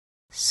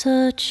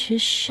Such a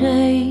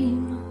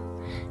shame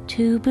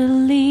to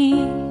believe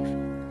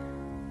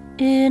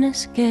in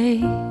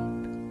escape,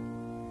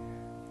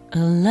 a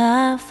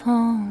laugh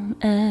on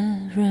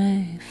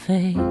every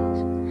face,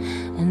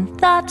 and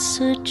that's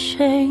a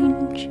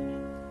change.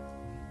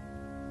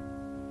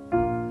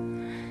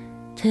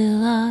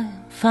 Till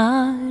I'm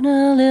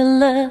finally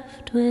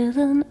left with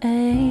an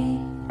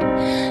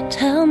ache.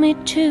 Tell me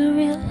to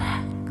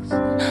relax,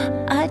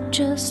 I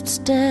just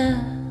stare.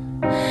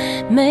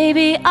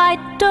 Maybe I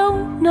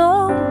don't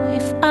know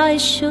if I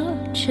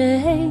should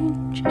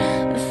change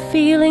the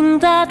feeling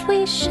that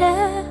we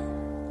share.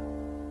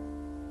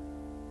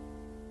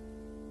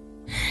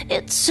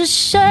 It's a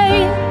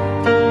shame.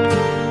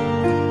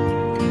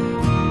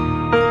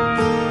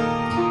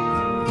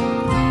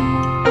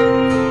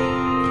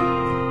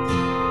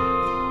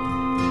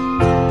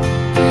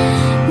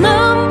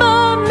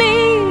 Number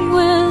me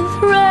with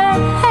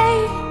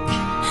rage.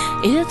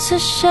 It's a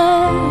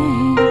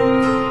shame.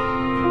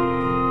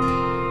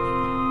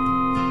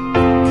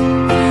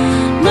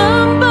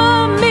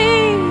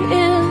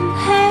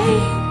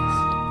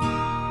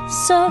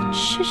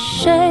 Such a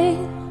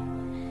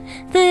shame,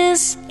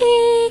 this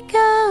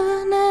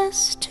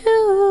eagerness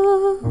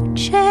to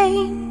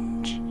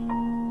change.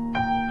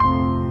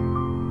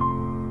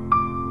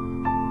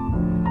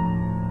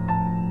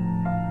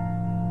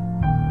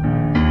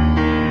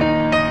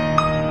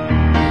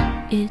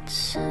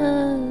 It's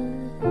a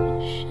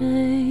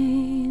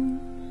shame.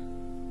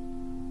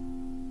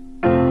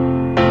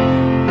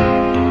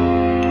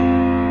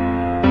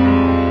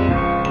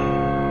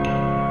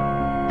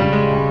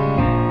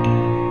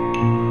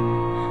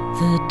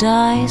 The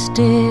dice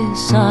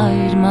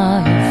decide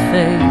my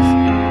fate,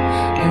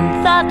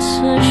 and that's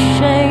a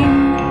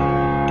shame.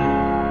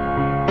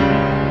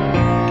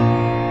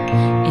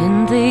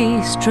 In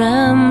these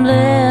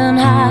trembling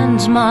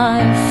hands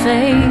my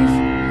faith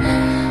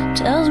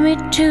tells me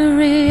to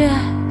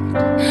react.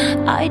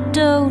 I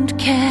don't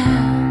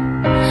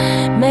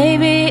care.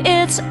 Maybe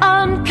it's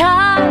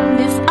unkind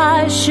if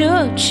I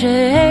should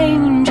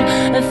change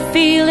a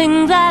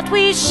feeling that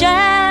we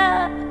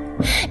share.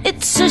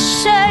 It's a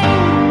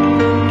shame.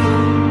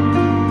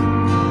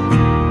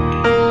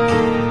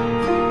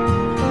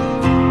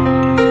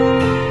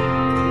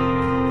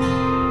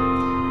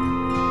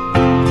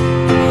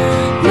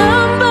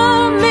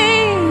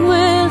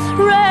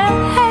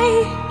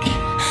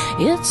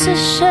 It's a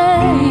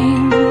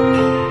shame.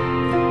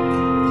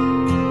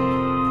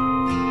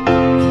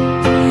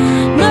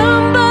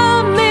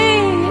 Number me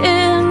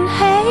in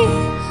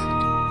haste.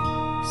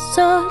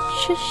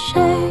 Such a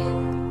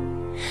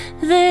shame.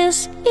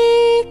 This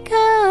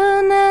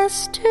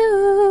eagerness to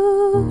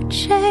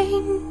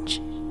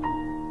change.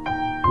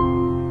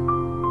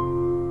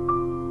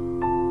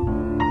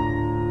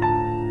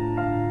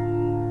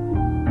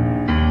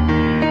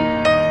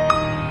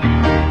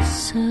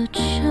 Such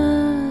a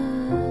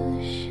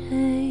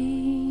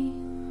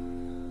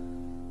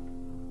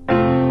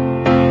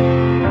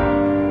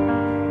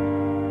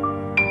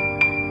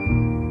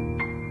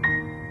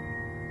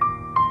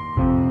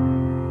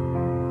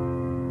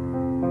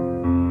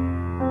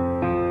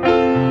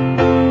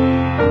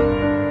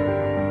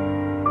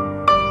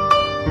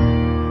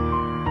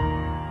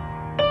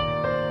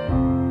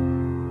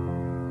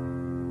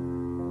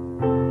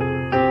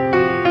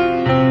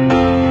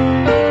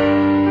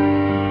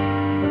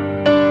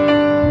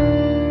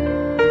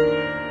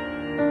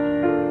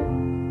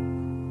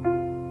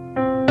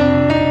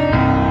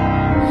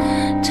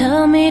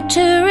tell me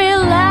to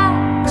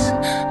relax,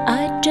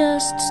 I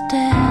just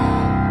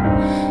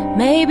stare.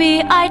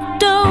 Maybe I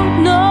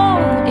don't know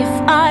if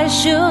I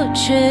should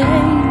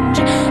change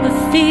the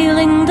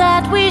feeling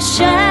that we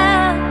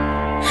share.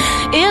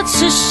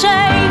 It's a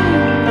shame.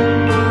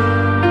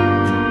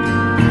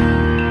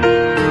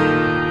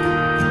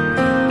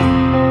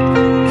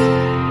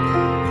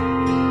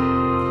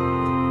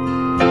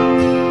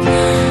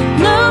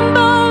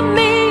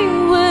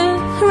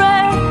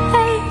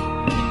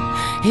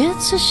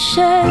 It's a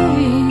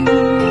shame.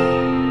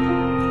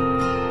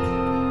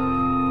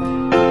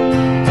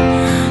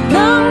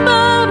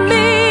 Number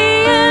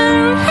me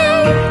in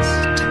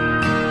haste.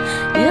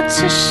 It's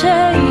a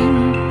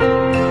shame.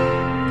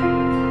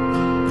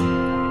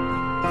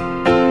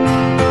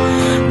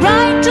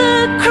 Right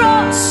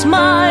across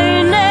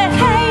my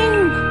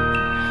name.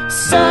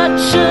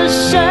 Such a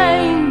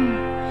shame.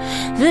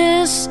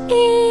 This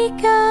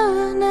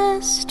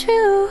eagerness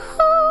to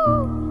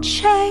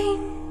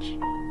change.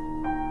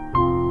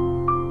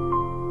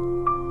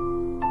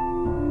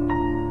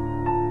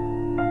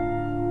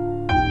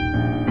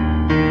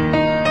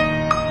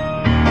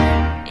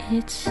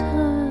 It's a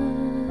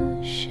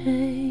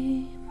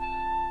shame.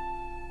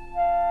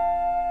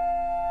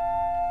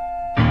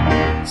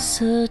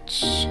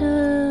 Such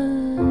a